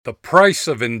The price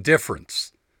of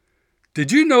indifference.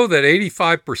 Did you know that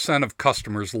 85% of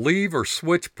customers leave or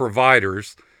switch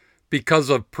providers because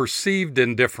of perceived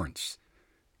indifference?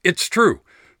 It's true.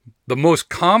 The most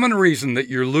common reason that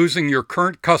you're losing your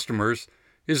current customers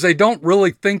is they don't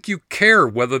really think you care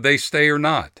whether they stay or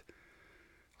not.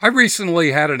 I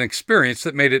recently had an experience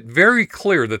that made it very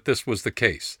clear that this was the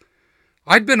case.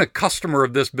 I'd been a customer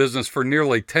of this business for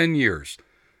nearly 10 years,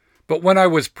 but when I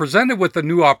was presented with a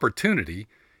new opportunity,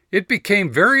 it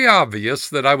became very obvious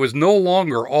that I was no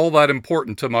longer all that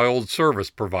important to my old service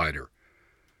provider.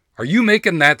 Are you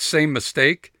making that same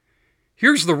mistake?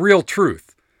 Here's the real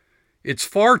truth. It's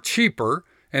far cheaper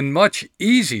and much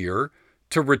easier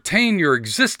to retain your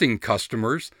existing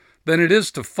customers than it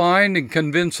is to find and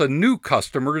convince a new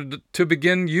customer to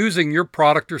begin using your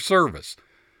product or service.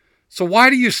 So why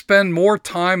do you spend more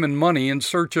time and money in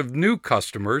search of new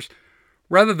customers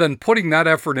rather than putting that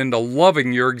effort into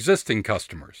loving your existing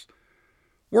customers?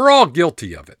 We're all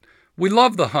guilty of it. We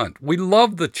love the hunt. We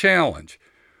love the challenge.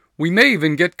 We may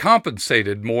even get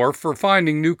compensated more for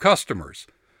finding new customers.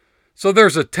 So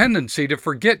there's a tendency to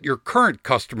forget your current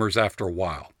customers after a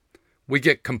while. We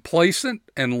get complacent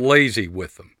and lazy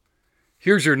with them.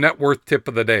 Here's your net worth tip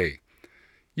of the day.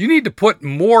 You need to put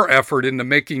more effort into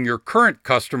making your current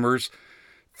customers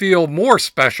feel more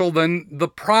special than the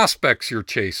prospects you're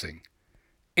chasing.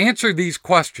 Answer these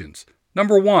questions.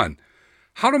 Number 1,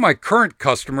 how do my current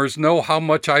customers know how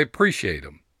much I appreciate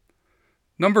them?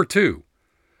 Number 2,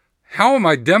 how am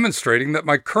I demonstrating that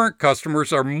my current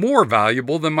customers are more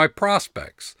valuable than my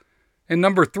prospects? And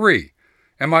number 3,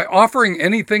 am I offering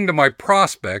anything to my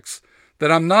prospects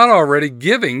that I'm not already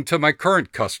giving to my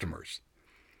current customers?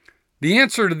 The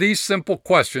answer to these simple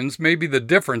questions may be the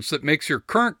difference that makes your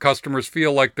current customers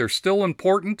feel like they're still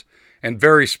important and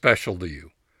very special to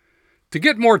you. To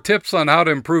get more tips on how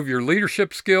to improve your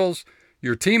leadership skills,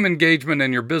 your team engagement,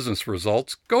 and your business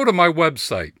results, go to my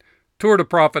website,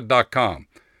 tourtoprofit.com,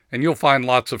 and you'll find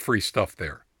lots of free stuff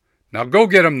there. Now go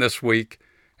get them this week,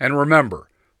 and remember,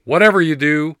 whatever you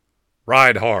do,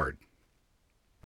 ride hard.